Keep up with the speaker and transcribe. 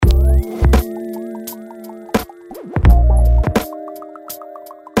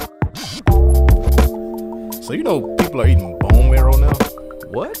So you know people are eating bone marrow now?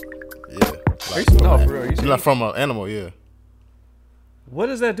 What? Yeah. No, for real. Like from an animal, yeah. What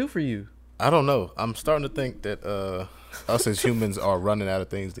does that do for you? I don't know. I'm starting to think that us as humans are running out of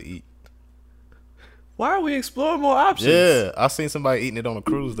things to eat. Why are we exploring more options? Yeah, I seen somebody eating it on a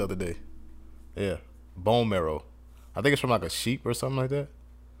cruise the other day. Yeah, bone marrow. I think it's from like a sheep or something like that.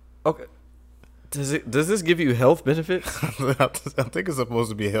 Okay. Does this give you health benefits? I think it's supposed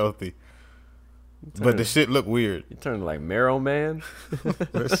to be healthy, but the shit look weird. You turn like marrow man.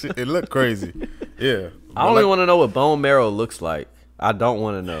 It looked crazy. Yeah, I only want to know what bone marrow looks like. I don't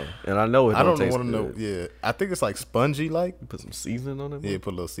want to know, and I know it. I don't taste want to know. good. Yeah, I think it's like spongy, like. Put some seasoning on it. Yeah,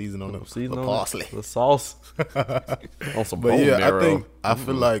 put a little season on it. Seasoning Little on parsley. it. The sauce. On some But bone yeah, marrow. I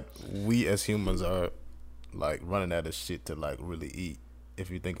feel like we as humans are like running out of shit to like really eat. If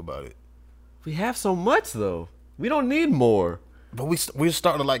you think about it, We have so much though. We don't need more. but we're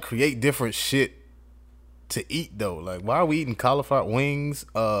starting to like create different shit to eat though. Like, why are we eating cauliflower wings?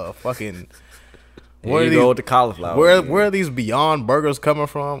 Fucking. Where you go with the cauliflower. Where are these Beyond Burgers coming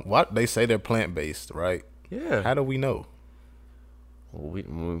from? What they say they're plant based, right? Yeah. How do we know? Well,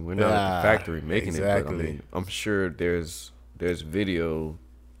 we're not at the factory making it. But I exactly. mean, I'm sure there's video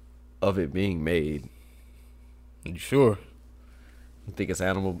of it being made. You sure? You think it's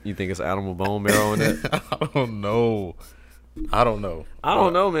animal bone marrow in it? I don't know. I don't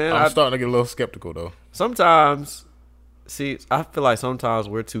know, man. I'm starting to get a little skeptical though. Sometimes, see, I feel like sometimes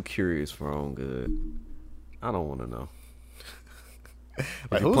we're too curious for our own good. I don't want to know. Like,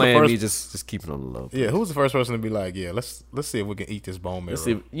 If you're playing me, just keep it on the low. Yeah, who's the first person to be like, yeah, let's see if we can eat this bone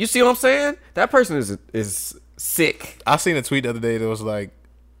marrow? You see what I'm saying? That person is sick. I seen a tweet the other day that was like,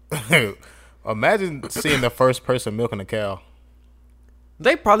 imagine seeing the first person milking a cow.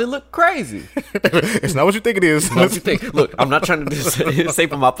 They probably look crazy. It's not what you think it is. What you think? Look, I'm not trying to just say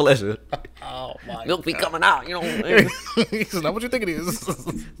for my pleasure. Oh my! Milk be coming out, you know. It's not what you think it is.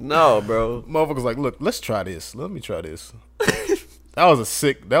 No, bro. Motherfuckers like, look, let's try this. Let me try this. That was a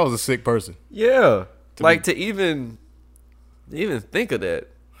sick person. Yeah, to even think of that.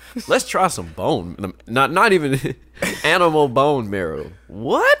 Let's try some bone. Not even animal bone marrow.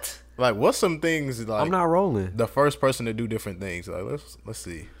 What? Like, what's some things like? I'm not rolling. The first person to do different things. Like, let's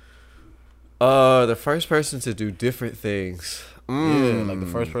see. The first person to do different things. Yeah, like the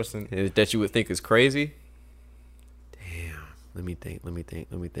first person that you would think is crazy. Damn. Let me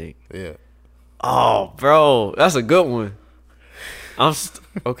think. Yeah. Oh, bro, that's a good one.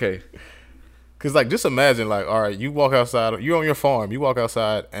 Okay. Cause like, just imagine, like, all right, you walk outside, you're on your farm, you walk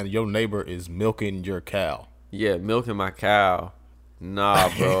outside, and your neighbor is milking your cow. Yeah, milking my cow. Nah,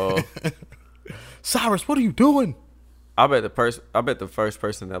 bro. Cyrus, what are you doing? I bet the first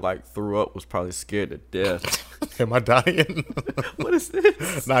person that like threw up was probably scared to death. Am I dying? What is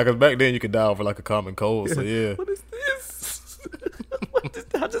this? Nah, cause back then you could die over like a common cold. So yeah. What is this?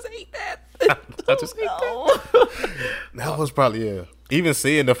 I just ate that. I just ate that. That was probably, yeah. Even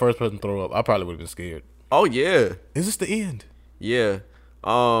seeing the first person throw up, I probably would have been scared. Oh yeah. Is this the end? Yeah.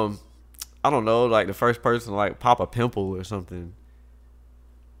 I don't know, like the first person to like pop a pimple or something.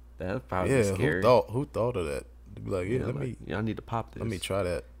 That'd probably be scary. Who thought of that? To be like, I need to pop this. let me try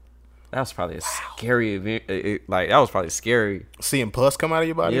that. That was probably a scary event. That was probably scary. Seeing pus come out of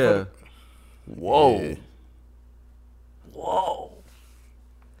your body? Yeah. Whoa. Yeah. Whoa.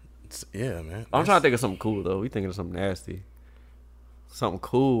 Yeah, man. I'm trying to think of something cool though. We thinking of something nasty. Something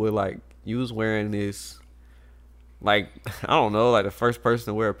cool with like you was wearing this, like, I don't know, like the first person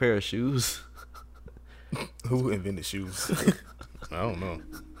to wear a pair of shoes. Who invented shoes? I don't know.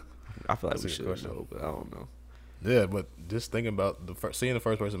 I feel like That's we a should good question. know, but I don't know. Yeah, but just thinking about seeing the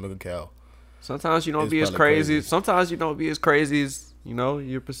first person milking a cow. Sometimes you don't It's be as probably crazy. crazy. Sometimes you don't be as crazy as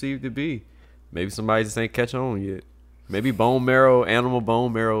you're perceived to be. Maybe somebody just ain't catch on yet. Maybe animal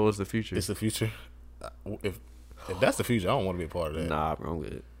bone marrow is the future. It's the future. If that's the future, I don't want to be a part of that. Nah, bro, I'm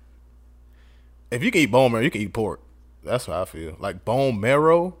good. If you can eat bone marrow, you can eat pork. That's how I feel. Like bone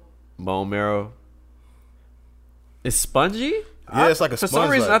marrow. Bone marrow. It's spongy? Yeah, it's like a For sponge.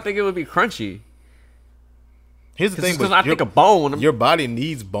 some reason, like- I think it would be crunchy. Here's the thing, Because but I think a bone. your body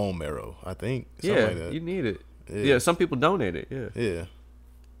needs bone marrow. I think. Something Yeah, like that. you need it. Yeah. Yeah, some people donate it. Yeah. Yeah.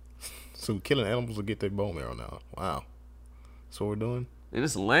 So killing animals will get their bone marrow now. Wow. That's what we're doing. And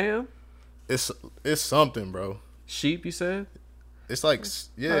it's lamb, It's something, bro. sheep. You said. It's like it's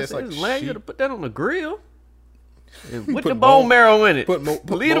like lamb. You sheep. gotta put that on the grill. And put Put the bone bone- marrow in it. put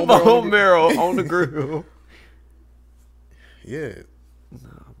Leave the bone marrow bone in it. marrow on the grill. Yeah.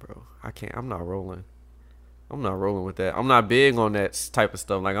 Nah, bro, I can't. I'm not rolling. I'm not rolling with that. I'm not big on that type of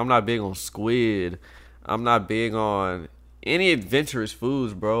stuff. Like, I'm not big on squid. I'm not big on any adventurous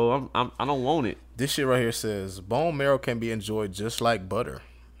foods, bro. I don't want it. This shit right here says bone marrow can be enjoyed just like butter.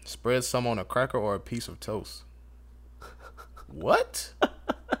 Spread some on a cracker or a piece of toast. What?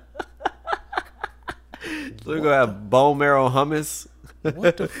 So we're gonna have bone marrow hummus.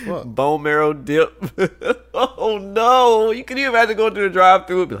 What the fuck? Bone marrow dip. Oh no! You can you imagine going through the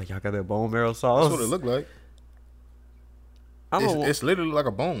drive-thru and be like, "Y'all got that bone marrow sauce?" That's what it looked like. I It's literally like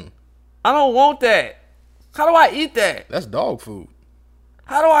a bone. don't want that. How do I eat that? That's dog food.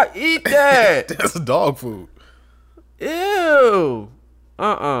 How do I eat that? That's dog food. Ew.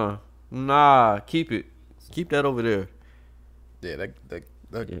 Nah. Keep it. Keep that over there. Yeah,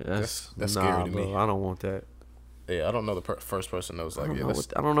 Yeah, that's nah, scary to bro, me. I don't want that. Yeah, I don't know the first person that was like, yeah,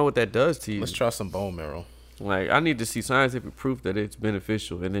 I don't know what that does to you. let's try some bone marrow. Like, I need to see scientific proof that it's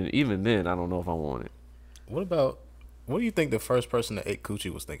beneficial, and then even then, I don't know if I want it. What do you think the first person that ate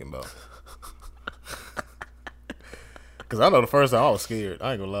coochie was thinking about? Because I know the first time I was scared.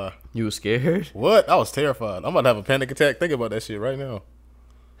 I ain't gonna lie. You was scared? What? I was terrified. I'm about to have a panic attack thinking about that shit right now.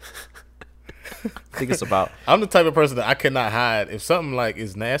 I think it's about. I'm the type of person that I cannot hide. If something like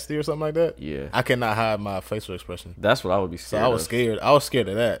is nasty or something like that, Yeah. I cannot hide my facial expression. That's what I would be So scared. I was of. scared. I was scared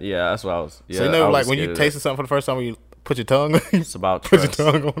of that. Yeah, that's what I was. Yeah, So you I know, was like when scared you of tasted something for the first time, when you put your tongue, It's about put trust.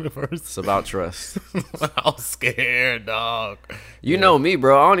 your tongue on it first. It's about trust. I was scared, dog. You know me,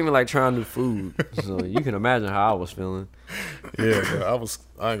 bro. I don't even like trying new food, so you can imagine how I was feeling. Yeah, bro,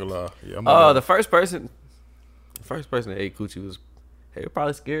 I ain't gonna lie. Yeah, I'm The first person that ate coochie was, they were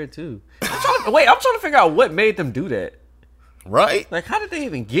probably scared too. I'm trying to figure out what made them do that. right Like, how did they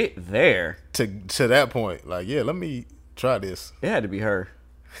even get there? to that point. Like, yeah, let me try this. It had to be her.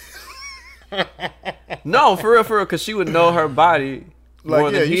 No, for real, because she would know her body more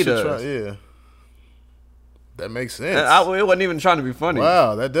Like, yeah, than you he should does. try. Yeah, that makes sense. And it wasn't even trying to be funny.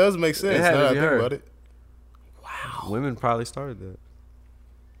 Wow, that does make sense. had Now to that I be think her. about it. Women probably started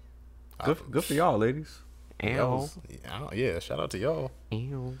that. Good for y'all, ladies. That Ow. was- yeah, shout out to y'all.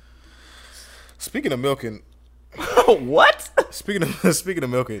 Ow. Speaking of milking, What? speaking of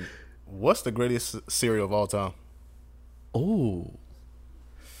milking, what's the greatest cereal of all time? Ooh.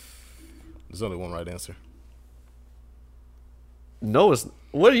 There's only one right answer. No, it's.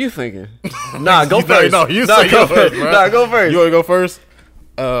 What are you thinking? Nah, go You say- first. no, you Nah, say go yours, first. bro. Nah, go first. You want to go first?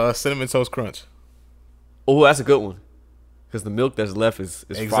 Cinnamon Toast Crunch. Oh, that's a good one. Because the milk that's left is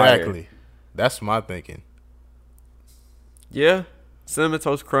Exactly. fire. That's my thinking. Yeah. Cinnamon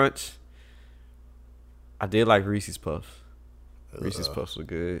Toast Crunch. I did like Reese's Puffs. Reese's Puffs were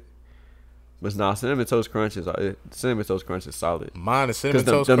good. But nah, Cinnamon Toast Crunch is solid. Mine is Cinnamon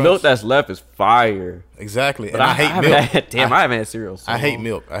Because Toast the Crunch. milk that's left is fire. Exactly. But And I hate haven't milk. had- damn, I haven't had cereal. So I hate long.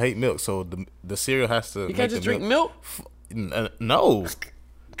 milk. I hate milk. So the cereal has to. You make can't the just drink milk? No.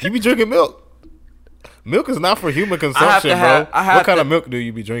 You be drinking milk. Milk is not for human consumption, have- bro. I have What kind to- of milk do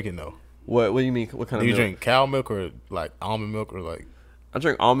you be drinking though? What do you mean? What kind Do of you milk? drink cow milk or like almond milk or like? I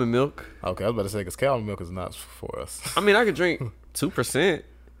drink almond milk. Okay, I was about to say because cow milk is not for us. I mean, I could drink 2%,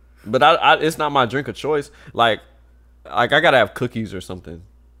 but I it's not my drink of choice. Like I gotta have cookies or something,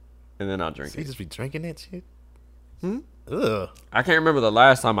 and then I'll drink So you it. just be drinking that shit. Ugh. I can't remember the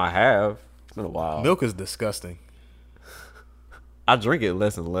last time I have. It's been a while. Milk is disgusting. I drink it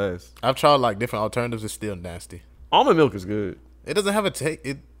less and less. I've tried like different alternatives. It's still nasty. Almond milk is good. It doesn't have a taste.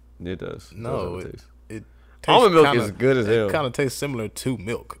 It It does. no. It does have a It, taste. it Almond milk kinda, is good as hell. It kind of tastes similar to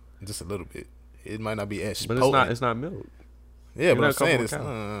milk, just a little bit. It might not be as But potent. it's not milk. Yeah, but not I'm saying coming it's.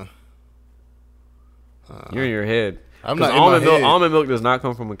 from You're in your head. I'm 'Cause not in my almond milk. head. Almond milk does not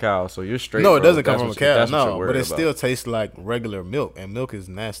come from a cow, so you're straight. No, it bro, doesn't if come that's from a what cow. that's what you're No, but worried it about. still tastes like regular milk, and milk is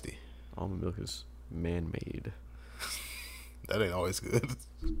nasty. Almond milk is man-made. That ain't always good.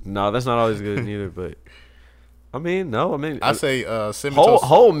 No, that's not always good neither. But I mean, I say cinnamon toast.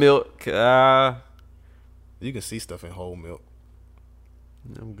 whole milk. You can see stuff in whole milk.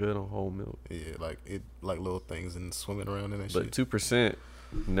 I'm good on whole milk, Yeah, like it, like little things and swimming around in that but shit. 2%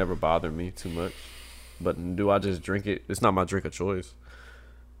 never bothered me too much. But do I just drink it? It's not my drink of choice.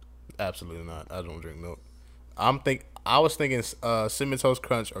 Absolutely not. I don't drink milk. I was thinking cinnamon toast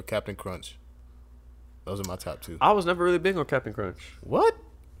crunch or Captain Crunch. Those are my top two. I was never really big on Captain Crunch. What?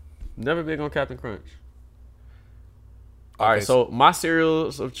 Never big on Captain Crunch. All Okay, right, so my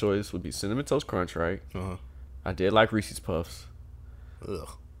cereals of choice would be Cinnamon Toast Crunch, right? Uh-huh. I did like Reese's Puffs. Ugh.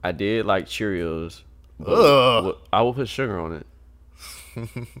 I did like Cheerios. But Ugh. I will put sugar on it.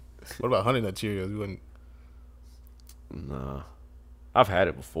 What about Honey Nut Cheerios? You wouldn't. Nah. I've had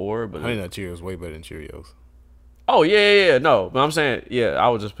it before, but Honey Nut Cheerios way better than Cheerios. oh yeah. No, but I'm saying I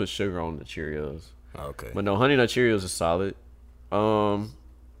would just put sugar on the Cheerios. Okay. But no, Honey Nut Cheerios is solid.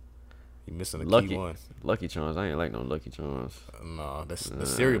 You You missing a key one. Lucky Charms. I ain't like no Lucky Charms. No, that's the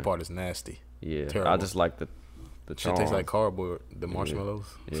cereal part is nasty. Yeah, Terrible. I just like the Shit charms. tastes like cardboard. The marshmallows.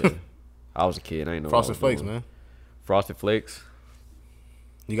 Yeah, I was a kid. I ain't know. Frosted what I was Flakes, doing. man. Frosted Flakes.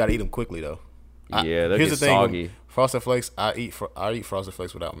 You gotta eat them quickly though. Yeah, they here's get the thing, soggy. Frosted Flakes, I eat Frosted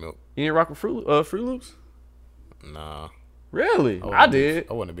Flakes without milk. You ain't rocking Fruit Loops? Nah, Really? wasn't I a big- did.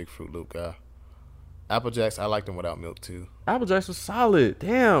 I wasn't a big Fruit Loop guy. Apple Jacks, I like them without milk too. Apple Jacks was solid.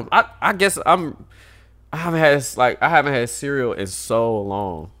 Damn. I guess I haven't had cereal in so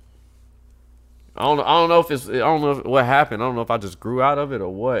long. I don't know what happened. I don't know if I just grew out of it or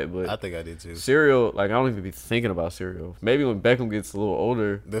what, but I think I did too. cereal, like I don't even be thinking about cereal. Maybe when Beckham gets a little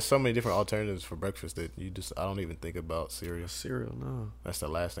older. There's so many different alternatives for breakfast that I don't even think about cereal. Cereal, no. That's the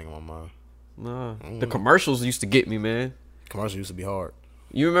last thing on my mind. No. The commercials used to get me, man. Commercials used to be hard.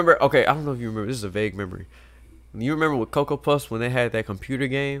 You remember? Okay, I don't know if you remember. This is a vague memory. You remember with Cocoa Puffs when they had that computer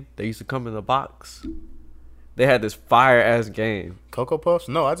game? They used to come in a box. They had this fire ass game. Cocoa Puffs?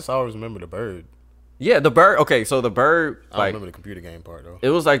 No, I just always remember the bird. Yeah, the bird. Okay, so the bird, I don't like, remember the computer game part though. it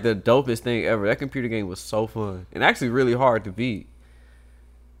was like the dopest thing ever. That computer game was so fun and actually really hard to beat.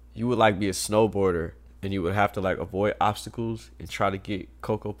 You would like be a snowboarder and you would have to like avoid obstacles and try to get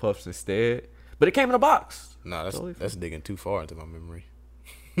Cocoa Puffs instead. But it came in a box. Nah, Totally that's digging too far into my memory.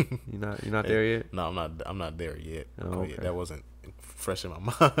 You're not there yet. No, I'm not there yet. Oh, Yeah, okay. that wasn't fresh in my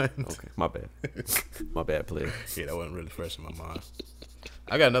mind. Okay, my bad. My bad, player. Yeah, that wasn't really fresh in my mind.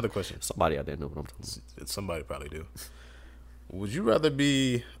 I got another question. Somebody out there know what I'm talking about. Somebody probably do. Would you rather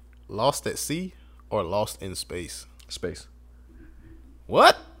be lost at sea or lost in space? Space.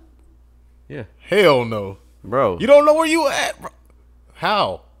 What? Yeah, Hell no. bro. You don't know where you at, bro.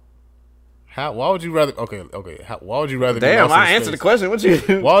 How? Why would you rather? Okay. Why would you rather? be Damn, lost in I answered the space? question. What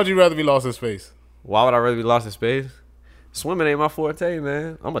you? Why would you rather be lost in space? Why would I rather be lost in space? Swimming ain't my forte,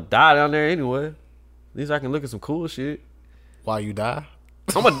 man. I'm gonna die down there anyway. At least I can look at some cool shit. Why you die?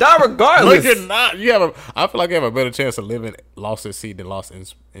 I'm gonna die No, regardless. you're not. I feel like you have a better chance of living lost at sea than lost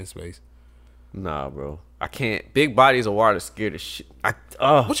in space. Nah, bro. I can't. Big bodies of water scared as shit.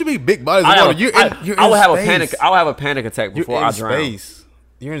 What you mean, big bodies of I, water? You're in I would have a space. panic. I would have a panic attack You're before in I drown. space.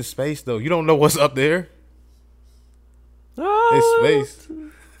 You're in space though. You don't know what's up there. Oh, It's space.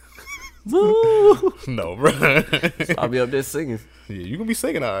 woo. No, bro. I'll be up there singing. Yeah, you gonna be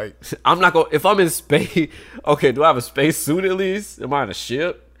singing all right. I'm not gonna. If I'm in space, okay. Do I have a space suit at least? Am I on a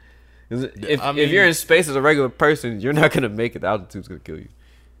ship? If you're in space as a regular person, you're not gonna make it. The altitude's gonna kill you.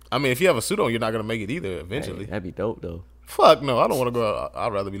 I mean, if you have a suit on, you're not gonna make it either. Eventually, Hey, that'd be dope though. fuck no. I don't want to go.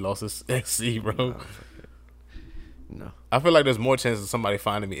 I'd rather be lost at sea, bro. No, I feel like there's more chances of somebody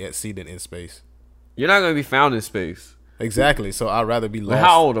finding me at sea than in space. you're not gonna be found in space. Exactly. So I'd rather be But lost.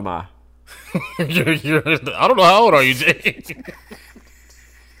 how old am I? I don't know how old are you, Jay.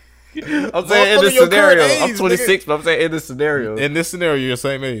 I'm saying in this Motherfucker, your current scenario. age, I'm 26, but I'm saying in this scenario. In this scenario, you're the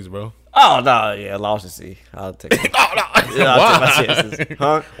same age, bro. Oh no, yeah, lost at sea. I'll take it. Oh, no. Yeah, I'll Why? take my chances.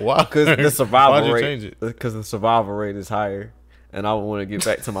 Huh? Why? Because the survival Why'd you rate. change it? Because the survival rate is higher, and I want to get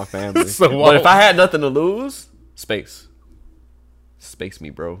back to my family. So but why- if I had nothing to lose, space me,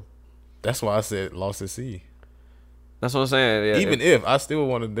 bro. That's why I said lost at sea. That's what I'm saying. Yeah, Even if I still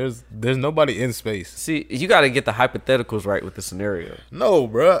want to, there's nobody in space. see, you got to get the hypotheticals right with the scenario. No,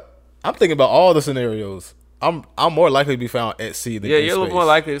 bro. I'm thinking about all the scenarios. I'm more likely to be found at sea than Yeah, in you're a space. little more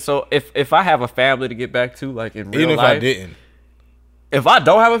likely. So if I have a family to get back to, like in real Even if life, I didn't. if I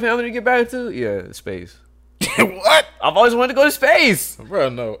don't have a family to get back to, yeah, space. What? I've always wanted to go to space. Bro,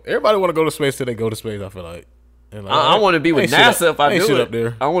 no. Everybody want to go to space till they go to space, I feel like. And like, I want to be with ain't shit NASA up- if I ain't do shit it. up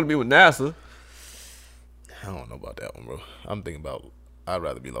there. I want to be with NASA. I don't know about that one, bro. I'm thinking about I'd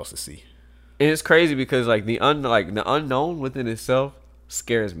rather be lost at sea. And it's crazy because like the unknown within itself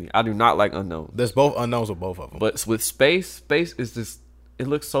scares me. I do not like unknown. There's both unknowns with both of them. But with space is just it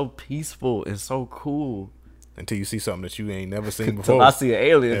looks so peaceful and so cool. Until you see something that you ain't never seen Until before. I see an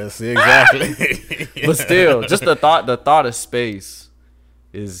alien. Yeah, see, exactly. But still, just the thought of space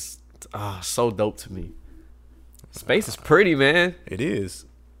is so dope to me. Space is pretty, man. It is,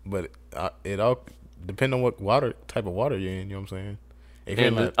 but it all depends on what type of water you're in. You know what I'm saying? If you're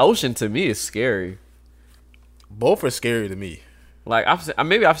And in, like, the ocean to me is scary. both are scary to me. Like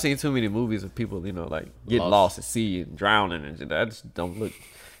I've seen too many movies of people, like getting lost at sea and drowning and shit. That just don't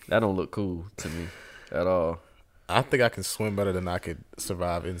look cool to me at all. I think I can swim better than I could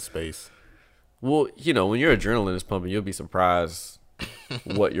survive in space. Well, when your adrenaline is pumping, you'll be surprised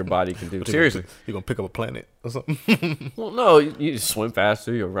what your body can do. Seriously. You're gonna pick up a planet or something. Well, no, you just swim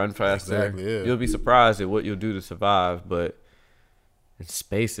faster, you'll run faster. Exactly, yeah. You'll be surprised at what you'll do to survive. But in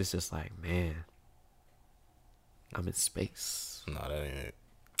space, it's just like, man, I'm in space. Nah, that ain't it.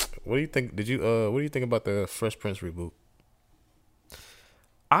 What do you think? What do you think about the Fresh Prince reboot?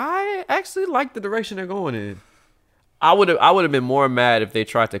 I actually like the direction they're going in. I would have been more mad if they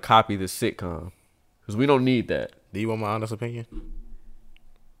tried to copy the sitcom, because we don't need that. Do you want my honest opinion?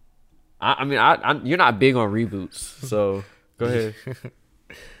 I mean, you're not big on reboots, so go ahead.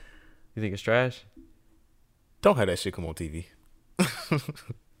 You think it's trash? Don't have that shit come on TV.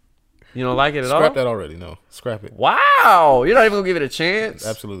 You don't like it at all? Scrap that already. No, scrap it. Wow, you're not even gonna give it a chance?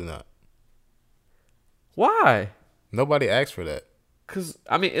 Absolutely not. Why? Nobody asked for that. Because,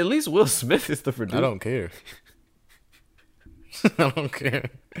 I mean, at least Will Smith is the producer. I don't care. I don't care.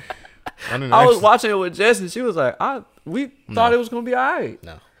 I was watching it with Jess, and she was like, we thought it was going to be all right.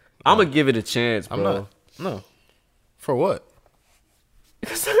 No. I'm going to give it a chance, bro. I'm not. No. For what?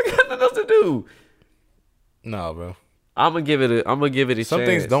 Because I got nothing else to do. No, bro. I'm gonna give it a chance. Some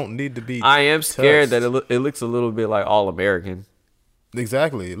things don't need to be. I am scared touched. that it looks a little bit like All American.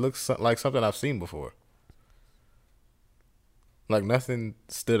 Exactly. It looks like something I've seen before. Like nothing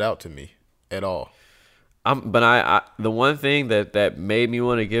stood out to me at all. But I the one thing that made me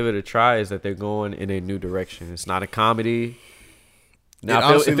want to give it a try is that they're going in a new direction. It's not a comedy.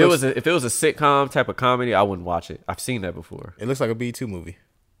 Now, if it was a sitcom type of comedy, I wouldn't watch it. I've seen that before. It looks like a BET movie,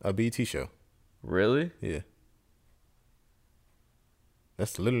 a BET show. Really? Yeah.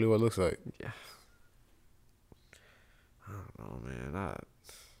 That's literally what it looks like. Yeah. I don't know, man.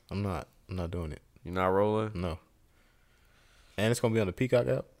 I'm not doing it. You're not rolling? No. And it's gonna be on the Peacock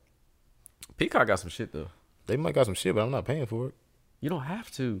app. Peacock got some shit though. They might got some shit, but I'm not paying for it. You don't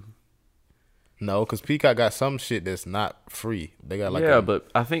have to. No, because Peacock got some shit that's not free. They got like but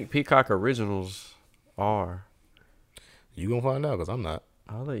I think Peacock originals are. You gonna find out because I'm not.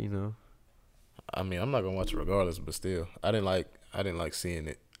 I'll let you know. I mean, I'm not gonna watch it regardless, but still, I didn't like seeing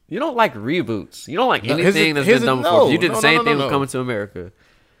it. You don't like reboots. You don't like anything that's been done before. You did the same thing with Coming to America.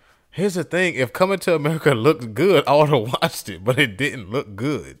 Here's the thing: if Coming to America looked good, I would have watched it, but it didn't look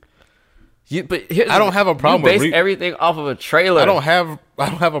good. I don't have a problem with everything off of a trailer. I don't have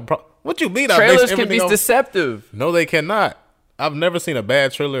a problem. What you mean? Trailers can be deceptive. No, they cannot. I've never seen a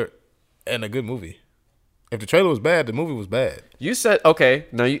bad trailer and a good movie. If the trailer was bad, the movie was bad. You said okay.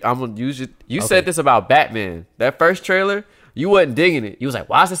 No, I'm gonna use it. You said this about Batman. That first trailer, you wasn't digging it. You was like,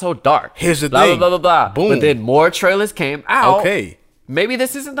 "Why is it so dark?" Here's the blah, thing. Blah blah blah blah. Boom. But then more trailers came out. Okay. Maybe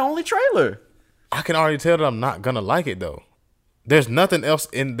this isn't the only trailer. I can already tell that I'm not gonna like it though. There's nothing else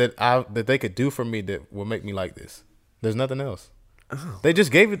in that they could do for me that will make me like this. There's nothing else. Oh. They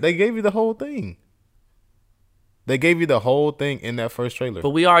gave you the whole thing. They gave you the whole thing in that first trailer. But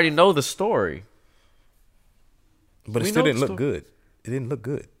we already know the story. But it still didn't look good. It didn't look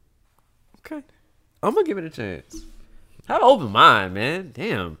good. Okay. I'm gonna give it a chance. Have an open mind, man.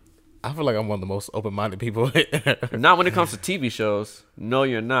 Damn. I feel like I'm one of the most open-minded people. Not when it comes to TV shows. No,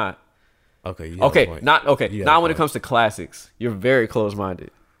 you're not. Okay. Not when it comes to classics. You're very close-minded.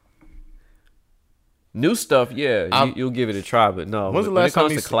 New stuff, yeah, you'll give it a try, but no. When it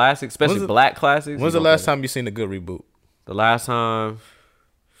comes to classics, especially black classics. When's the last time you seen a good reboot? The last time.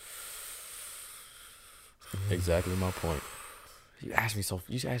 Exactly my point. You asked me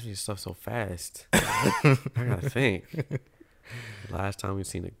stuff so fast. I gotta think. Last time we've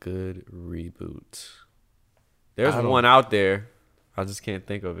seen a good reboot. There's one out there. I just can't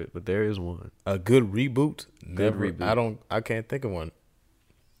think of it, but there is one. A good reboot? Good reboot. I can't think of one.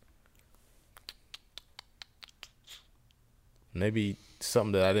 Maybe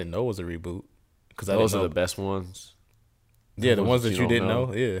something that I didn't know was a reboot. Those are the best ones. Yeah, the ones that you didn't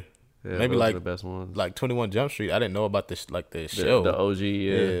know. Yeah. Maybe like the best ones. Like 21 Jump Street. I didn't know about this, like the show. The OG,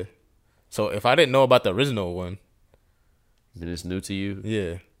 yeah. So if I didn't know about the original one, then it's new to you.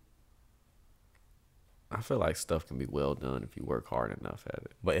 Yeah. I feel like stuff can be well done if you work hard enough at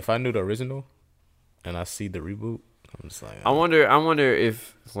it. But if I knew the original and I see the reboot, I'm just like, I wonder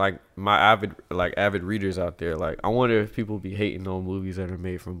if like my avid readers out there, like I wonder if people be hating on movies that are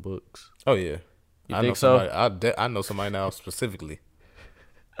made from books. Oh yeah. You think so? I know somebody now specifically.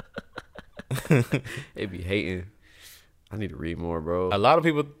 They be hating. I need to read more, bro. A lot of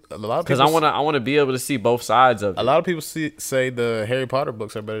people because I want to be able to see both sides of it. A lot of people say the Harry Potter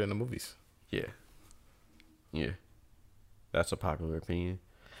books are better than the movies. Yeah, that's a popular opinion.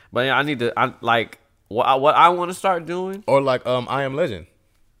 But yeah, what I want to start doing, or like I Am Legend.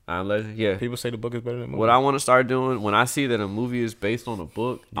 I Am Legend, yeah. People say the book is better than the movie. What I want to start doing when I see that a movie is based on a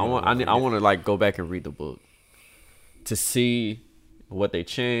book, I want to like go back and read the book to see what they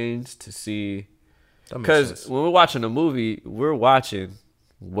changed, to see. Because when we're watching a movie, we're watching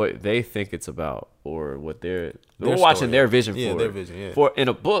what they think it's about, or what we're watching their vision for. Their vision. Yeah. For in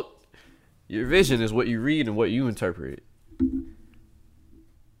a book, your vision is what you read and what you interpret.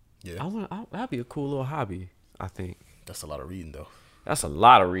 Yeah, That'd be a cool little hobby. I think that's a lot of reading though. that's a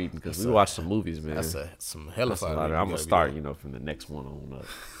lot of reading because we watch some movies, man. That's some hella That's a fire lot. reading I'm you gonna gotta be start, doing. from the next one on up.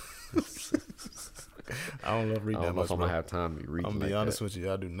 I don't love reading I that don't know much. if I'm Bro. gonna have time to be reading. I'm gonna be like honest that. with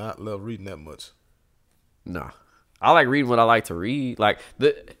you. I do not love reading that much. Nah. I like reading what I like to read. Like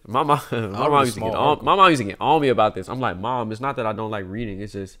my mom, read small articles. my mom used to get on me about this. I'm like, Mom, it's not that I don't like reading.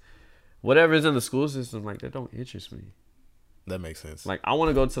 It's just whatever's in the school system, like that don't interest me. That makes sense. Like I want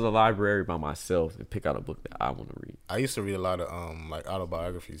to go to the library by myself and pick out a book that I want to read. I used to read a lot of like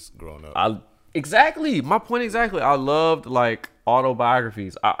autobiographies growing up. Exactly my point. Exactly. I loved like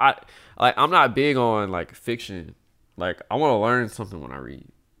autobiographies. I'm not big on like fiction. Like I want to learn something when I read.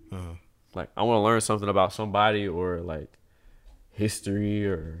 Uh-huh. Like I want to learn something about somebody or like history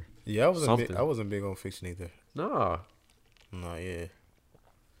or Yeah, something. I wasn't big on fiction either. Nah. No, yeah.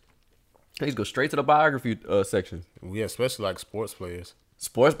 Let's go straight to the biography section. Yeah, especially like sports players.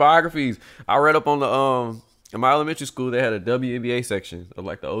 Sports biographies. I read up on the in my elementary school they had a WNBA section of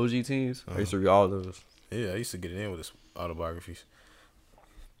like the OG teams. I used to read all those. Yeah, I used to get it in with this autobiographies.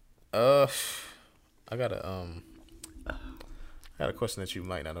 I got a question that you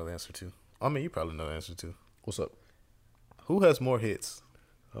might not know the answer to. I mean, you probably know the answer to. What's up? Who has more hits?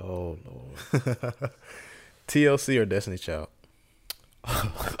 Oh Lord. TLC or Destiny's Child?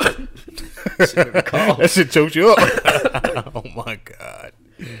 That That shit choked you up. Oh my god.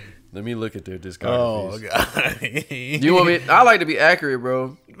 Let me look at their Oh discographies. god. You want me? I like to be accurate,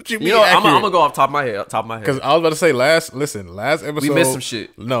 bro. What you You mean know, I'm accurate? gonna go off top of my head. Because I was about to say last episode We missed some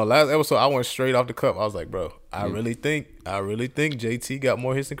shit. No, last episode I went straight off the cup. I was like, bro, I really think JT got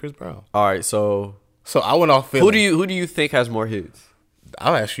more hits than Chris Brown. All right, so So I went off feeling. who do you think has more hits?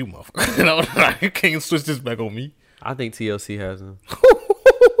 I'll ask you, motherfucker. You can't switch this back on me. I think TLC has them.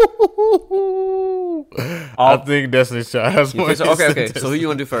 I think Destiny's Child has more. Okay, hits than okay. So who you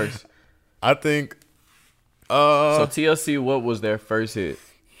gonna do first? I think. So TLC, what was their first hit?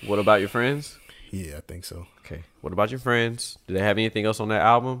 What About Your Friends? Yeah, I think so. Okay. What About Your Friends? Do they have anything else on that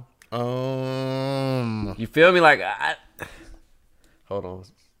album? Um, You feel me? Like, hold on.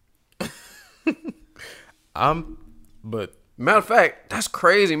 but Matter of fact, that's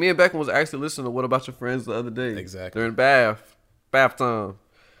crazy. Me and Beckham was actually listening to What About Your Friends the other day. Exactly. During bath time.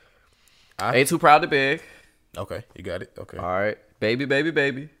 Ain't Too Proud to Beg. okay, you got it. Okay. All right. Baby, Baby,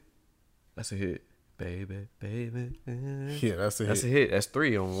 Baby. That's a hit. Baby, baby. Yeah, that's a That's a hit. hit. That's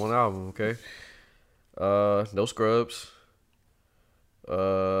 3 on one album, okay? No Scrubs.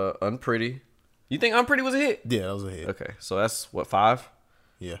 Unpretty. You think Unpretty was a hit? Yeah, that was a hit. Okay, so that's what, 5?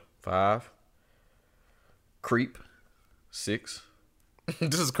 Yeah. 5. Creep. 6.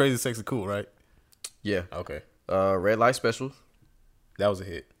 This is Crazy Sexy Cool, right? Yeah. Okay. Red Light Special. That was a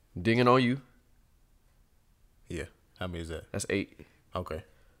hit. Dingin' on You. Yeah. How many is that? That's 8. Okay.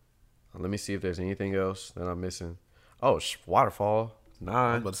 Let me see if there's anything else that I'm missing. Oh, Waterfall. I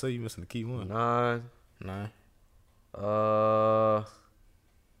 9. was about to say you missing the key one. 9. 9.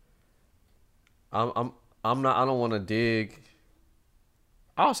 I'm not. I don't want to dig.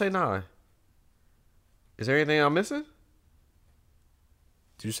 I'll say 9. Is there anything I'm missing?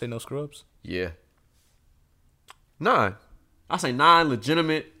 Did you say no Scrubs? Yeah. 9. I say 9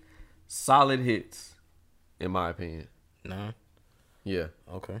 legitimate, solid hits, in my opinion. 9. Yeah.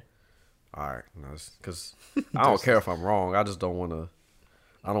 Okay. All right. Because I don't care if I'm wrong. I just don't want to.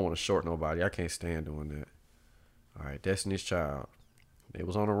 I don't want to short nobody. I can't stand doing that. All right. Destiny's Child. They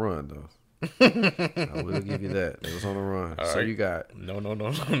was on a run though. I will give you that. They was on a run. All So right. you got No. no.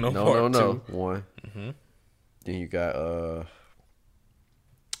 Part 2. 1. Then you got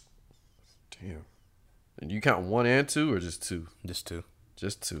damn. And you count 1 and 2 or just 2? Just 2.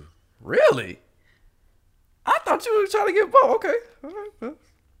 Just 2. Really? I thought you were trying to get both. Okay. All right.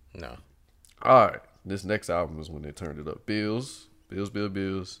 No. All right. This next album is when they turned it up. Bills.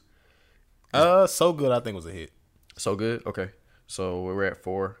 So Good I think was a hit. So Good. Okay. So we're at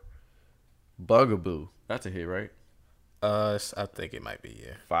 4. Bugaboo. That's a hit, right? I think it might be,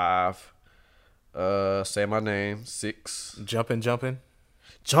 yeah. 5. Say My Name. 6. Jumpin'.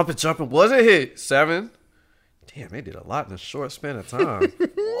 Jumpin' was a hit. 7. Damn, they did a lot in a short span of time.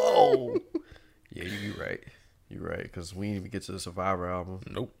 Whoa. Yeah, you right. You right, because we didn't even get to the Survivor album.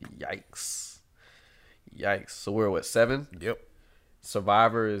 Nope. Yikes. So we're what, 7? Yep.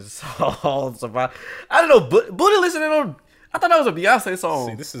 Survivor is all Survivor. I don't know. Booty listening on. I thought that was a Beyonce song.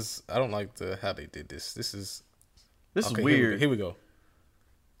 See, this is, I don't like how they did this. This is okay, weird. Here we go.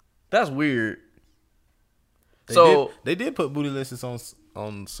 That's weird. They did put Bootylicious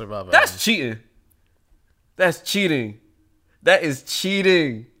on Survivor. That's cheating. That's cheating. That is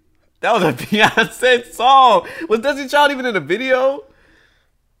cheating. That was a Beyonce song. Was Destiny Child even in the video?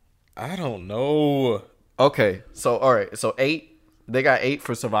 I don't know. Okay, so all right, so 8. They got 8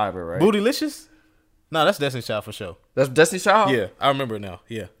 for Survivor, right? Bootylicious? No, that's Destiny's Child for sure. That's Destiny's Child. Yeah, I remember it now.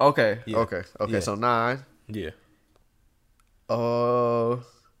 Yeah, Okay. Yeah. Okay. Yeah. So 9. yeah.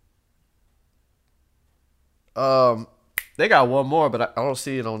 They got one more, but I don't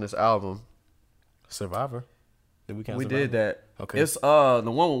see it on this album. Survivor. Did we count? We Survivor? did that. Okay. It's the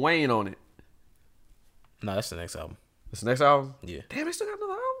one with Wayne on it. No, that's the next album. It's the next album. Yeah. Damn, they still got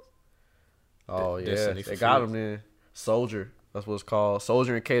another album. Oh yeah, Destiny they for got Free. them then. Soldier. That's what it's called.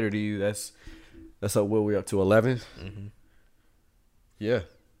 Soldier and Cater to You. That's up. Where we up to 11. Mm-hmm. Yeah,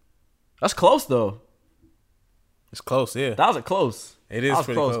 that's close though. It's close. Yeah, That was a close. it is That was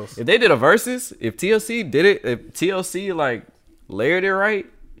pretty close. If they did a versus, if TLC did it, if TLC like layered it right,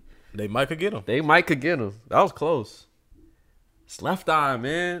 They might could get them. they might could get them. That was close. It's Left Eye,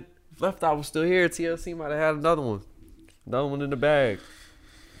 man. If Left Eye was still here, TLC might have had another one in the bag.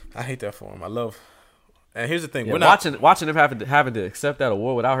 I hate that for him. I love. And here's the thing: Yeah, we're not. watching them having to accept that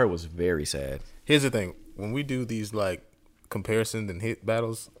award without her was very sad. Here's the thing: when we do these like comparisons and hit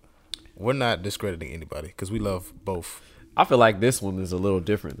battles, we're not discrediting anybody because we love both. I feel like this one is a little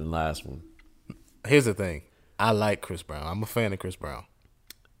different than last one. Here's the thing: I like Chris Brown. I'm a fan of Chris Brown.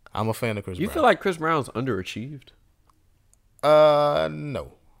 You feel like Chris Brown's underachieved?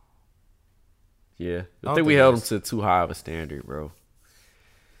 No. Yeah, I don't think we think held he him to too high of a standard, bro.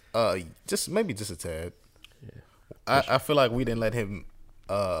 Just a tad. Yeah. I feel like we didn't let him.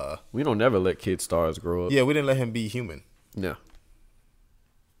 We don't never let kid stars grow up. Yeah, we didn't let him be human. No.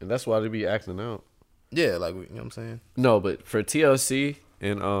 And that's why they be acting out. Yeah, like you know what I'm saying. No, but for TLC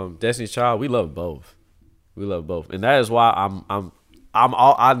and Destiny's Child, we love both. We love both, and that is why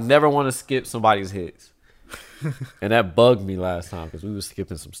I never want to skip somebody's hits. And that bugged me last time because we was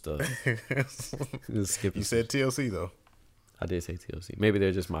skipping some stuff. We was skipping. You said TLC though. I did say TLC. Maybe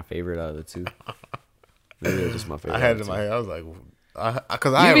they're just my favorite out of the two. Maybe they're just my favorite. I had out it of in the my two. head. I was like,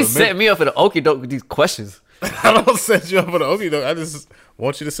 because You be setting me up for the okie doke with these questions. I don't set you up for the okie doke. I just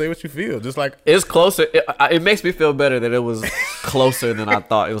want you to say what you feel. Just like It's closer. It makes me feel better that it was closer than I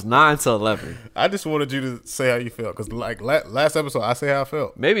thought. It was 9 to 11. I just wanted you to say how you felt because like last episode, I say how I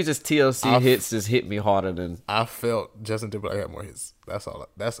felt. Maybe just TLC hits just hit me harder than. I felt Justin Timberlake had more hits. That's all.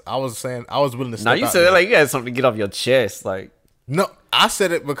 I was saying. I was willing to. Now Step you out said it there. like you had something to get off your chest, like No, I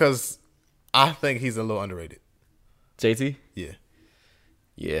said it because I think he's a little underrated. JT. Yeah,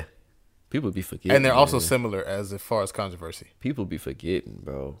 Yeah, people be forgetting, and they're also man. similar as far as controversy. People be forgetting,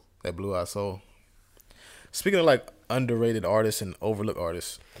 bro. That Blue Eyed Soul. Speaking of like underrated artists and overlooked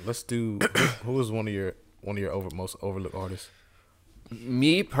artists, let's do who is one of your most overlooked artists?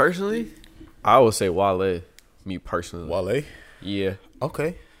 Me personally, I would say Wale. Me personally, Wale. yeah.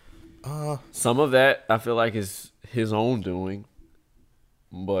 Okay. Some of that I feel like is his own doing,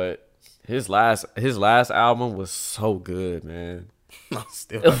 but his last album was so good, man.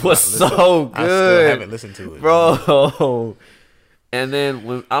 It was so good. I still haven't listened to it, bro. And then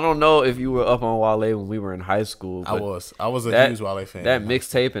when I don't know if you were up on Wale when we were in high school. I but was a that, huge Wale fan. That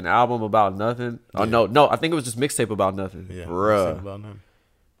mixtape and album about nothing. Oh no, I think it was just mixtape about nothing. Yeah, Bruh.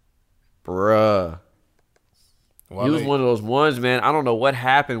 Wale, He was one of those ones, man. I don't know what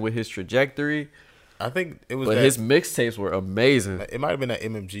happened with his trajectory, I think it was. but that, his mixtapes were amazing. It might have been that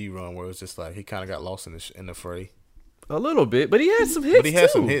MMG run where it was just like he kind of got lost in the fray. A little bit, but he had some hits But he had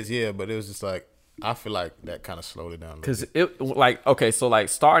too. some hits, yeah. But it was just like I feel like that kind of slowed it down. Cause it like okay, so like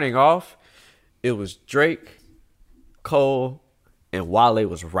starting off, it was Drake, Cole, and Wale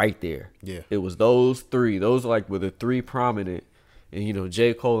was right there. Yeah. It was those three. Those like were the three prominent. And you know,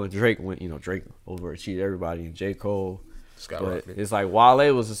 J. Cole and Drake went, Drake overachieved everybody and J. Cole. But it's like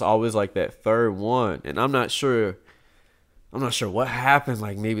Wale was just always like that third one. And I'm not sure what happened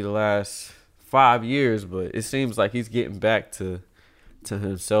like maybe the last 5 years, but it seems like he's getting back to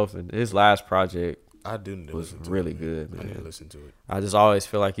himself, and his last project I didn't was listen to really it, good, I man. didn't listen to it. I just always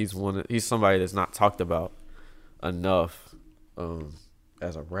feel like he's somebody that's not talked about enough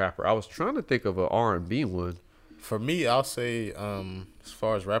as a rapper. I was trying to think of an R&B one. For me, I'll say as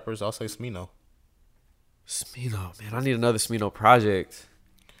far as rappers, I'll say Smino. Smino, man, I need another Smino project.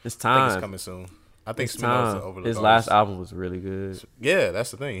 It's I think time. it's coming soon. I think It's Smino's time. the overlooked His artist. last album was really good. Yeah, that's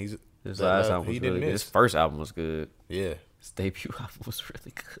the thing. His last album was really good. His first album was good. Yeah, His debut album was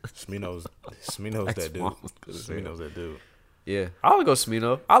really good. Smino's Like that dude. Swan was good as hell. Smino's that dude. Yeah, I would go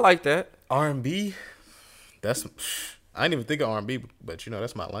Smino. I like that. R&B, that's I didn't even think of R&B, but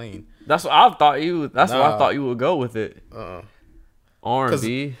that's my lane. That's what I thought you. That's what I Nah. thought you would go with it.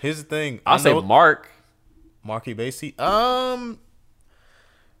 R&B. Here's the thing. I'll say Mark. Marky Basie.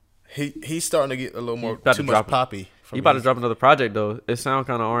 He's starting to get a little more about too to much drop it. poppy for He me. about to drop another project though. It sound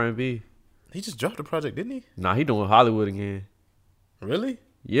kind of R&B. He just dropped a project, didn't he? Nah, he doing Hollywood again. Really?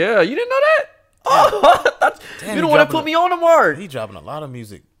 Yeah, you didn't know that? Oh, Damn, you he the one that dropping put me on the mark. He dropping a lot of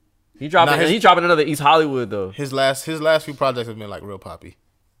music. He dropping. Nah, He dropping another East Hollywood though. His last few projects have been like real poppy.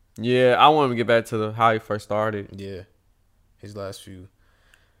 Yeah, I want him to get back to how he first started. Yeah, his last few.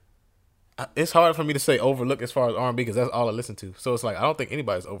 It's hard for me to say overlook as far as R&B because that's all I listen to. So it's like I don't think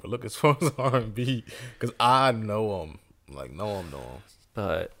anybody's overlooked as far as R&B because I know them. Like know them.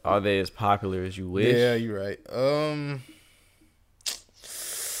 But are they as popular as you wish? Yeah, you're right.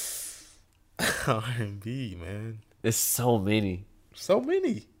 R&B, man. There's so many. So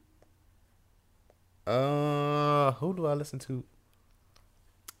many. Who do I listen to?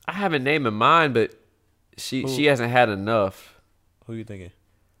 I have a name in mind, but she hasn't had enough. Who you thinking?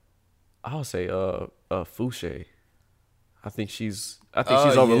 I'll say Fouché. I think she's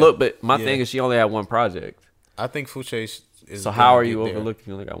overlooked, but my thing is she only had one project. I think Fouché is. So how are you overlooking?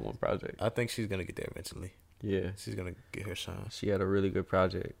 You only got one project. I think she's gonna get there eventually. Yeah, she's gonna get her shine. She had a really good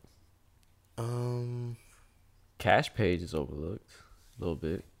project. Cash Page is overlooked a little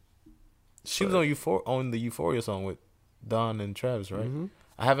bit. She was on the Euphoria song with Don and Travis, right? Mm-hmm.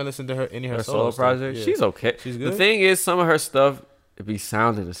 I haven't listened to any of her solo project. Yeah. She's okay. She's good. The thing is, some of her stuff it be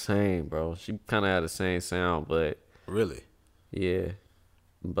sounding the same, bro. She kind of had the same sound, but really, yeah.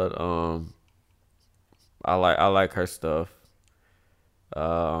 But I like her stuff.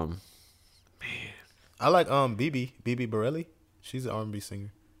 Man, I like BB Borelli. She's an R&B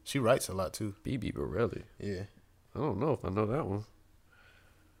singer. She writes a lot too. BB Borelli. Yeah. I don't know if I know that one.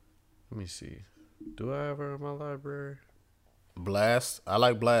 Let me see. Do I have her in my library? Blast. I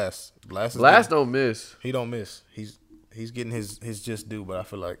like Blast. Blast don't miss. He don't miss. He's getting his just due, but I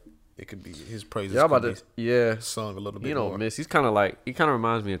feel like it could be his praises. Yeah, about to sung a little bit. He don't more. miss. He kind of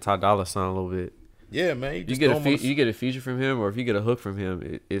reminds me of Ty Dolla $ign a little bit. Yeah, man. You get a feature from him, or if you get a hook from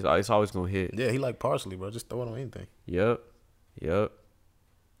him, it's always gonna hit. Yeah, he like Parsley, bro. Just throw it on anything. Yep. Yeah,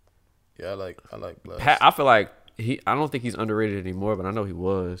 I like Blast. I feel like I don't think he's underrated anymore, but I know he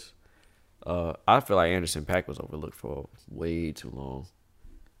was. I feel like Anderson .Paak was overlooked for way too long.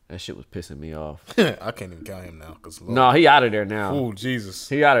 That shit was pissing me off. I can't even count him now. No, he out of there now. Oh, Jesus.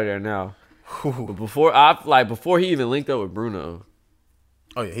 He out of there now. But before he even linked up with Bruno.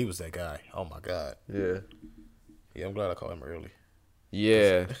 Oh, yeah, he was that guy. Oh, my God. Yeah. Yeah, I'm glad I called him early.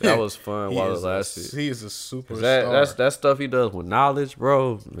 Yeah, that was fun while it lasted. He is a superstar. That stuff he does with knowledge,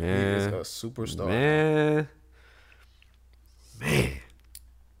 bro. Man. He is a superstar. Man.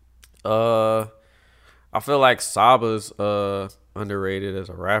 I feel like Saba's underrated as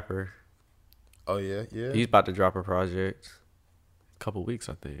a rapper. Oh yeah. He's about to drop a project. A couple weeks,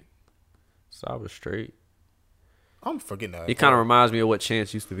 I think. Saba's straight. I'm forgetting that. He kind of reminds me of what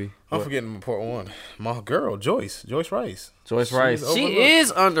Chance used to be. I'm forgetting important one. My girl, Joyce Rice. Joyce Rice. She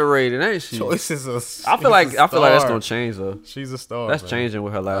is underrated, ain't she? Joyce is a. I feel like that's gonna change though. She's a star. That's changing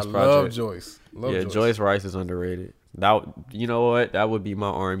with her last project. Love Joyce. Joyce Rice is underrated. You know what? That would be my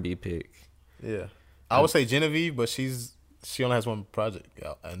R&B pick. Yeah, I would say Genevieve, but she only has one project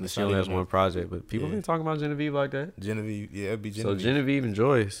out. And she only has one project, but people ain't talking about Genevieve like that. Genevieve, yeah, it'd be Genevieve. So Genevieve and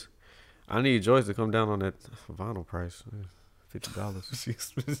Joyce. I need Joyce to come down on that vinyl price.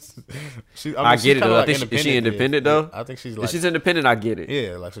 $50. I get it though. I think is she independent though? I think she's if she's independent, I get it.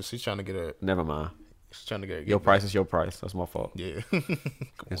 Yeah, like so she's trying to get her. Never mind. She's trying to get her. Your price is your price. That's my fault. Yeah.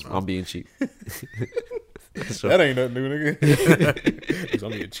 I'm being cheap. That ain't nothing new, nigga.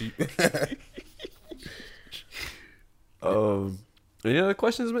 I'm being cheap. Any other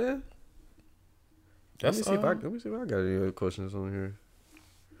questions, man? Let me see if I got any other questions on here.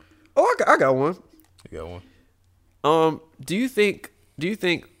 Oh, I got one. You got one. Do you think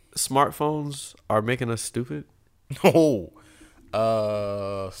smartphones are making us stupid? No.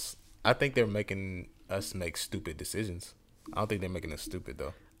 I think they're making us make stupid decisions. I don't think they're making us stupid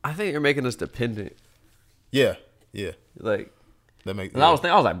though. I think they're making us dependent. Yeah. Like that makes. I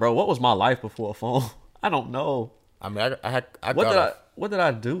was like, bro, what was my life before a phone? I don't know. I mean, what did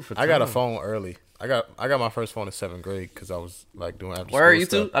I do for time? I got a phone early. I got my first phone in 7th grade because I was like doing after school. Where are you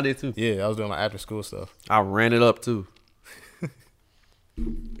stuff. too? I did too. Yeah, I was doing my after school stuff. I ran it up too.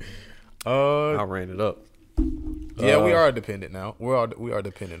 I ran it up. Yeah, we are dependent now. We are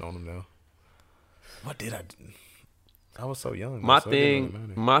dependent on them now. What did I do? I was so young. My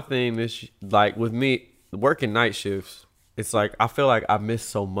thing is like with me working night shifts. It's like I feel like I miss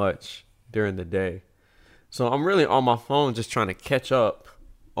so much during the day, so I'm really on my phone just trying to catch up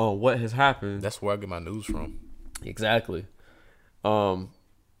on what has happened. That's where I get my news from. Exactly. I'm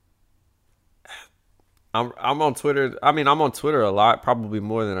on Twitter. I mean, I'm on Twitter a lot, probably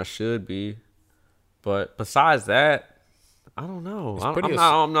more than I should be. But besides that, I don't know. I'm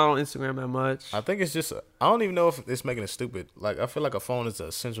not on Instagram that much. I think it's just I don't even know if it's making it stupid. Like I feel like a phone is an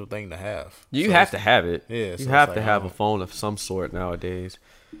essential thing to have. You have to have it. Yeah, you have to have a phone of some sort nowadays.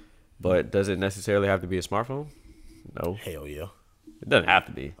 But does it necessarily have to be a smartphone? No. Hell yeah. It doesn't have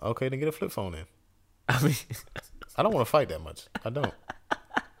to be. Okay, then get a flip phone in. I mean, I don't want to fight that much. I don't.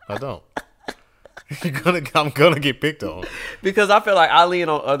 I'm gonna get picked on. Because I feel like I lean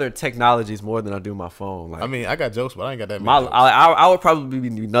on other technologies more than I do my phone. Like, I mean, I got jokes, but I ain't got that many. I would probably be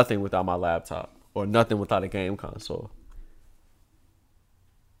nothing without my laptop or nothing without a game console.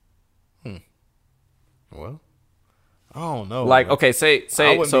 Well, I don't know. Like, okay, say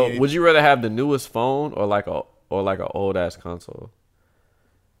so. be- Would you rather have the newest phone or like a old ass console?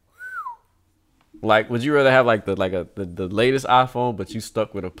 Like, would you rather have like the latest iPhone, but you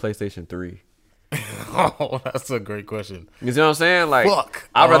stuck with a PlayStation 3? Oh, that's a great question. You see what I'm saying? Like, Fuck.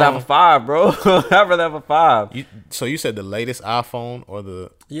 I'd rather have a 5, bro. I'd rather have a 5. So you said the latest iPhone or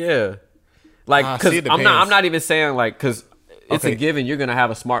the? Yeah. Like, because see, it I'm depends. not even saying like, because it's Okay. a given you're gonna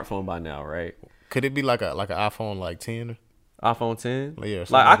have a smartphone by now, right? Could it be like an iPhone like 10? iPhone 10. Yeah, like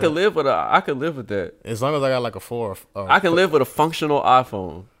something I like could that. live with I could live with that. As long as I got like a 4. I can live with a functional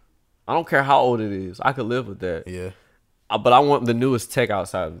iPhone. I don't care how old it is. I could live with that. Yeah, But I want the newest tech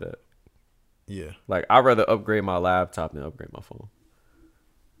outside of that. yeah. Like, I'd rather upgrade my laptop than upgrade my phone.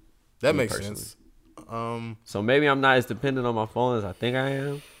 That Me makes personally. sense. So maybe I'm not as dependent on my phone as I think I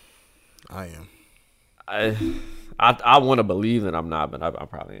am. I am. I want to believe that I'm not, but I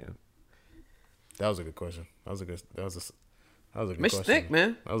probably am. That was a good question. That was a good Makes you question. think,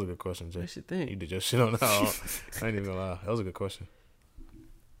 man. That was a good question, Jay. Makes you think. You did your shit on that. I ain't even gonna lie. That was a good question.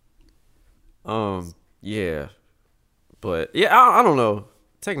 Yeah. But yeah, I don't know.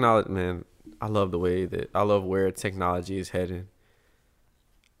 Technology, man. I love where technology is heading.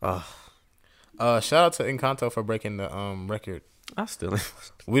 Shout out to Encanto for breaking the record. I still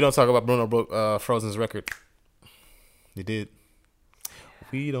We don't talk about Bruno broke Frozen's record. He did.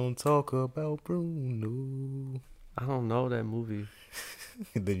 We don't talk about Bruno. I don't know that movie.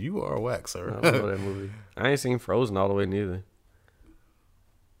 Then you are whack, I sir. don't know that movie. I ain't seen Frozen all the way neither.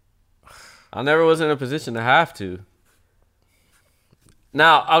 I never was in a position to have to.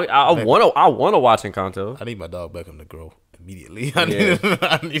 Now I wanna watch Encanto. I need my dog Beckham to grow immediately. Yeah.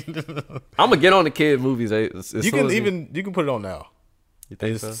 I'm gonna get on the kid movies. You can put it on now. You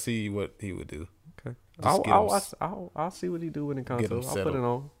think Just so? see what he would do. Okay. Just get I'll him watch. I'll see what he do with Get Encanto. him I'll put settled. it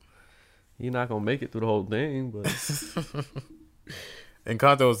on. You're not gonna make it through the whole thing, but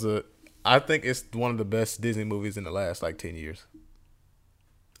Encanto is I think it's one of the best Disney movies in the last like 10 years.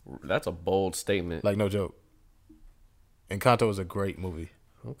 that's a bold statement. Like no joke. Encanto is a great movie.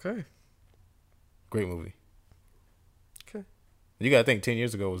 Okay. Great movie. Okay. You gotta think 10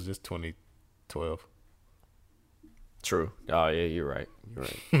 years ago was just 2012. True. Oh yeah, you're right. You're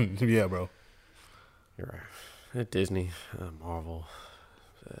right. Yeah, bro. You're right. Disney, Marvel.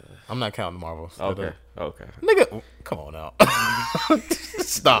 I'm not counting Marvels. Okay. Okay. Nigga, come on now.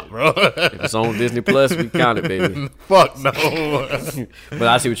 Stop, bro. If it's on Disney Plus, we count it, baby. Fuck no. But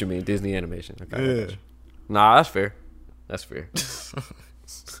I see what you mean. Disney animation. Okay. Yeah. Nah, that's fair. That's fair. That's fair.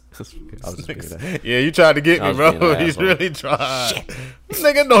 I was just being that. Yeah, you tried to get I me, was being bro. an You asshole. really tried.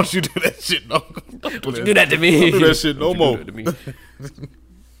 Nigga, don't you do that shit. Don't Don't you do that to me. Don't do that shit no Don't you more. do that to me.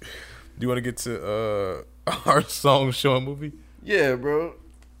 Do you want to get to our song, show, and movie? Yeah, bro.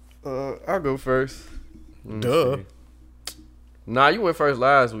 I'll go first. Let me Duh. see. Nah, you went first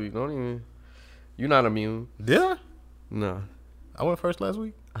last week. Don't even. You're not immune. Did I? Nah. I went first last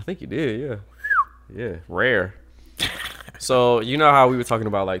week. I think you did, yeah. Yeah, rare. So, you know how we were talking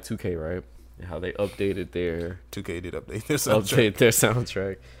about like 2K, right? And how they updated their 2K did update their soundtrack.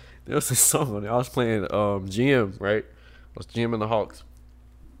 soundtrack. There was a song on it. I was playing GM, right? I was GM in the Hawks.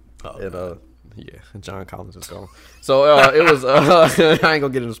 Oh, And yeah, John Collins is gone. So it was I ain't gonna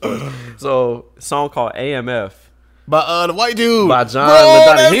get into sports. So a song called AMF by the white dude. by John Bro,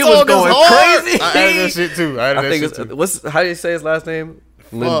 Ladonna. that He song was is going hard. crazy. I added that shit too. I think it's how do you say his last name?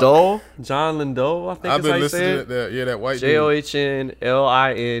 Lindell? John Lindell, I think I've is how been you say listening it. to that. Yeah, that white dude. JohnLindahl.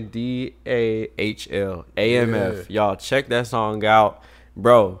 AMF. Y'all check that song out.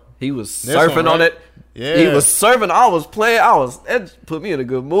 Bro, he was This surfing one, on right? it. Yeah. He was surfing. I was playing. That put me in a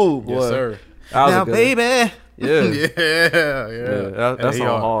good mood, boy. Yes, sir. That was Now, a good- baby. Yeah. Yeah. That He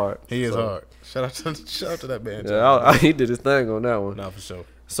song hard. He is So, hard. Shout out to that band. Yeah, he did his thing on that one. Nah, for sure.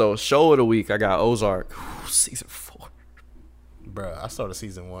 So, show of the week, I got Ozark. Season 4. Bruh, I started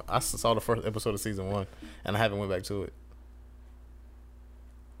season 1. I saw the first episode of season 1, and I haven't went back to it.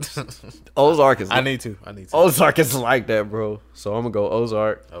 Ozark is I need to. Ozark is like that, bro. So, I'm going to go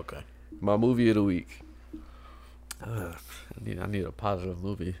Ozark. Okay. My movie of the week. I need a positive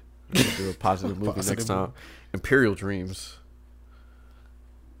movie. I'll do a positive movie next time. Imperial Dreams.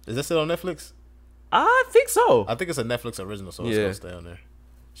 Is that still on Netflix? I think so. I think it's a Netflix original, so it's gonna stay on there.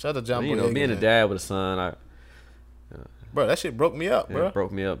 Shout out to John Boyega. You know, being a dad with a son, bro, that shit broke me up, bro. It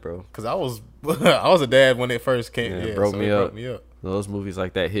broke me up, bro. Cause I was a dad when it first came. It broke me up. Those movies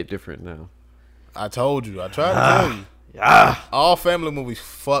like that hit different now. I told you. I tried to tell you. Yeah. All family movies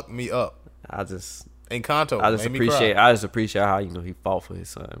fuck me up. Encanto. I just appreciate how he fought for his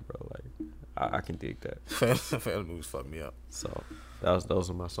son, bro. Like I can dig that. Family movies fuck me up. So those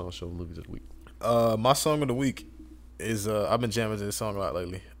are my song show movies of the week. My song of the week is I've been jamming to this song a lot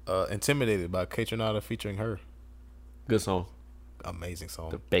lately. Intimidated by Kaytranada featuring her. Good song. Amazing song.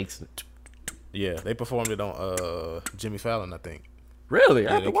 The bass. Yeah, they performed it on Jimmy Fallon, I think. Really?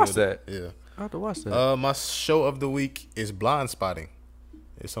 I have to watch that. Yeah. I have to watch that. My show of the week is Blind Spotting.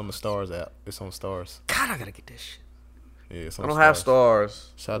 It's on the Stars app. It's on Stars. God, I gotta get this shit. Yeah, it's on I don't have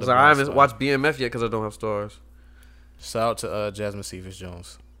Stars. Shout out to I haven't watched BMF yet because I don't have Stars. Shout out to Jasmine Cephas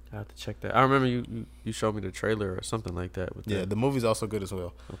Jones. I have to check that. I remember you showed me the trailer or something like that. The movie's also good as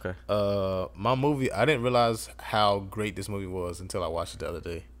well. Okay. My movie, I didn't realize how great this movie was until I watched it the other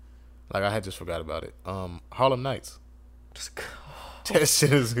day. Like I had just forgot about it. Harlem Nights. That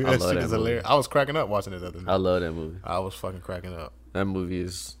shit is good. That shit is hilarious. I was cracking up watching it the other day. I love that movie. I was fucking cracking up. That movie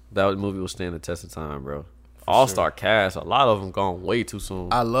will stand the test of time, bro. All-star cast. A lot of them gone way too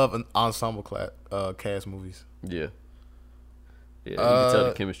soon. I love an ensemble cast movies. Yeah. Yeah, you can tell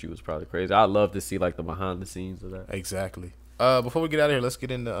the chemistry was probably crazy. I'd love to see like the behind the scenes of that. Exactly. Before we get out of here, let's get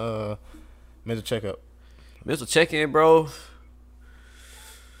into mental checkup. Mental check-in, bro.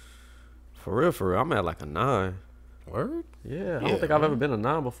 For real, I'm at like a 9. Word? Yeah, I don't think I've ever been a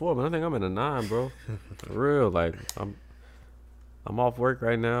 9 before, but I think I'm at a 9, bro. For real, like I'm off work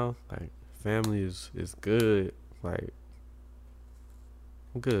right now. Like family is good. Like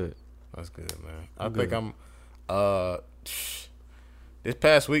I'm good. That's good, man. I think I'm this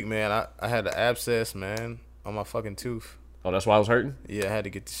past week, man, I had an abscess, man, on my fucking tooth. Oh, that's why I was hurting? Yeah, I had to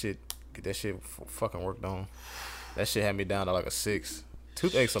get that shit fucking worked on. That shit had me down to like a 6.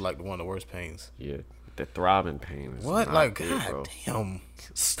 Toothaches are like one of the worst pains. Yeah, the throbbing pain is what? Like, good, god bro. damn.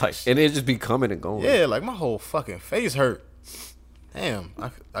 It's like, and it just be coming and going. Yeah, like my whole fucking face hurt. Damn,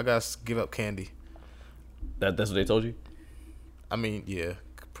 I gotta give up candy. That's what they told you? I mean, yeah,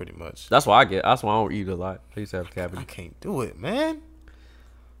 pretty much. That's why I don't eat a lot. I used to have a cavity. I can't do it, man.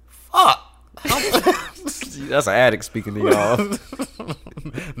 Fuck. That's an addict speaking to y'all.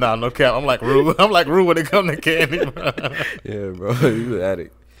 Nah, no cap. I'm like Rue. When it comes to candy, bro. Yeah, bro. You an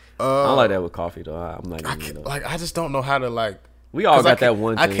addict. I don't like that with coffee though. I'm not even I just don't know how to like. We all got that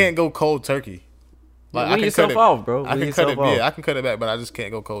one thing. I can't go cold turkey. Like, I can yourself off, bro. I can cut it. Yeah, I can cut it back, but I just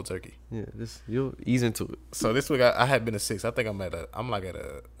can't go cold turkey. Yeah, you'll ease into it. So this week I had been a 6. I think I'm at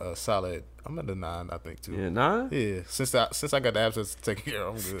a solid. I'm at a 9, I think too. Yeah, 9. Yeah, since I got the abscess taken care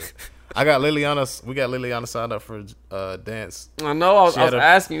of, I'm good. We got Liliana signed up for dance. I know. I was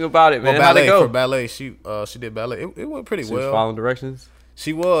asking you about it, man. Well, How'd it go? For ballet, she did ballet. It went pretty well. She was following directions.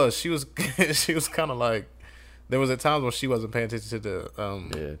 She was kind of like. There was at times where she wasn't paying attention to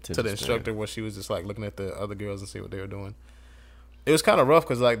the instructor, where she was just like looking at the other girls and see what they were doing. It was kind of rough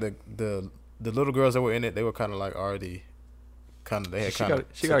because like the little girls that were in it, they were kind of like already she got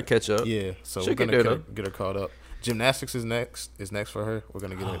to catch up. Yeah, so we're gonna get her caught up. Gymnastics is next for her. We're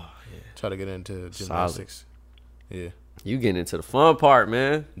gonna try to get into gymnastics. Solid. Yeah, you getting into the fun part,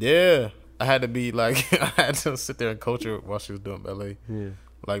 man. Yeah, I had to be like I had to sit there and coach her while she was doing ballet. Yeah,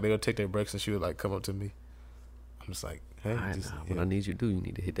 like they would take their breaks and she would like come up to me. I'm just like, hey, what I need you to do, you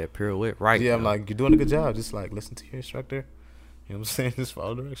need to hit that pirouette right. Yeah, I'm like, you're doing a good job. Just like listen to your instructor. You know what I'm saying? Just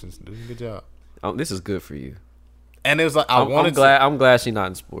follow directions. Doing a good job. This is good for you. And it was like I'm glad she's not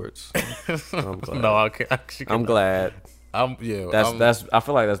in sports. I'm glad. No, I can't. I'm glad. I feel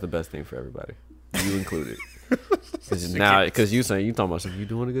like that's the best thing for everybody, you included. Because you saying you talking about you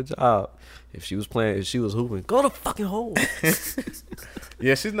doing a good job. If she was hooping, go to fucking hole.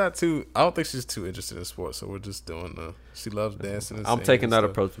 Yeah, she's not too. I don't think she's too interested in sports. So we're just doing she loves dancing. And I'm taking that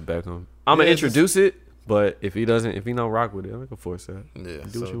approach with Beckham. I'm gonna introduce it, but if he don't rock with it, I'm gonna force that. Yeah,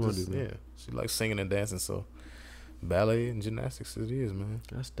 do what you want to do. Man. Yeah, she likes singing and dancing. So ballet and gymnastics it is, man.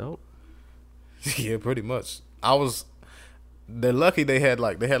 That's dope. Yeah, pretty much. They're lucky they had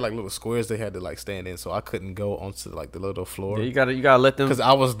like little squares they had to like stand in, so I couldn't go onto like the little floor. Yeah, you gotta let them, because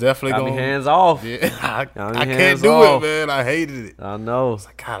I was definitely going hands off. Yeah, I can't do it, man. I hated it. I know. I was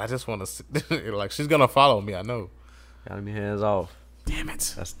like, God, I just want to sit. Like she's gonna follow me. I know. Gotta be hands off. Damn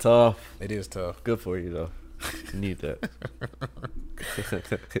it. That's tough. It is tough. Good for you though. Need that.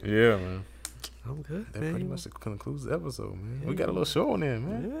 Yeah, man. I'm good, That man. pretty much concludes the episode, man. We got a little show on there,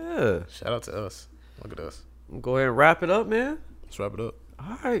 man. Yeah. Shout out to us. Look at us. Go ahead and wrap it up, man. Let's wrap it up.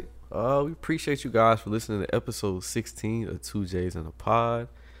 All right. We appreciate you guys for listening to episode 16 of 2Js in a Pod.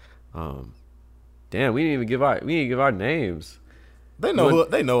 Damn, we didn't give our names. They know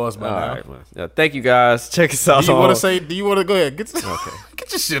they know us by All now. right, man. Yeah, thank you guys. Check us out. Do you want to go ahead? Get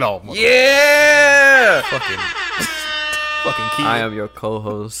your shit off, man. Yeah. Fucking key. I am your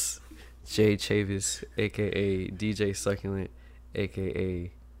co-host, Jay Chavis, aka DJ Succulent,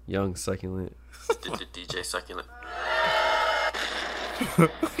 aka Young Succulent. DJ Succulent.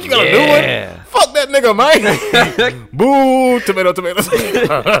 You got a new one? Fuck that nigga, man. Boo, tomato.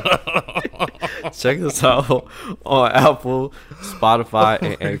 Check us out on Apple, Spotify,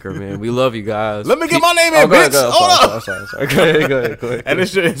 and Anchor, man. We love you guys. Let me get my name in, bitch. Sorry. Go ahead. And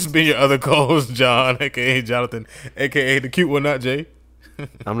it's been your other co-host, John, aka Jonathan, aka the cute one, not Jay.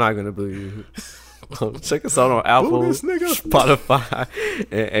 I'm not gonna believe you. Check us out on Apple, this nigga. Spotify,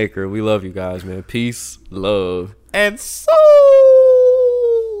 and Anchor. We love you guys, man. Peace, love, and so.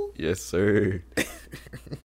 yes, sir.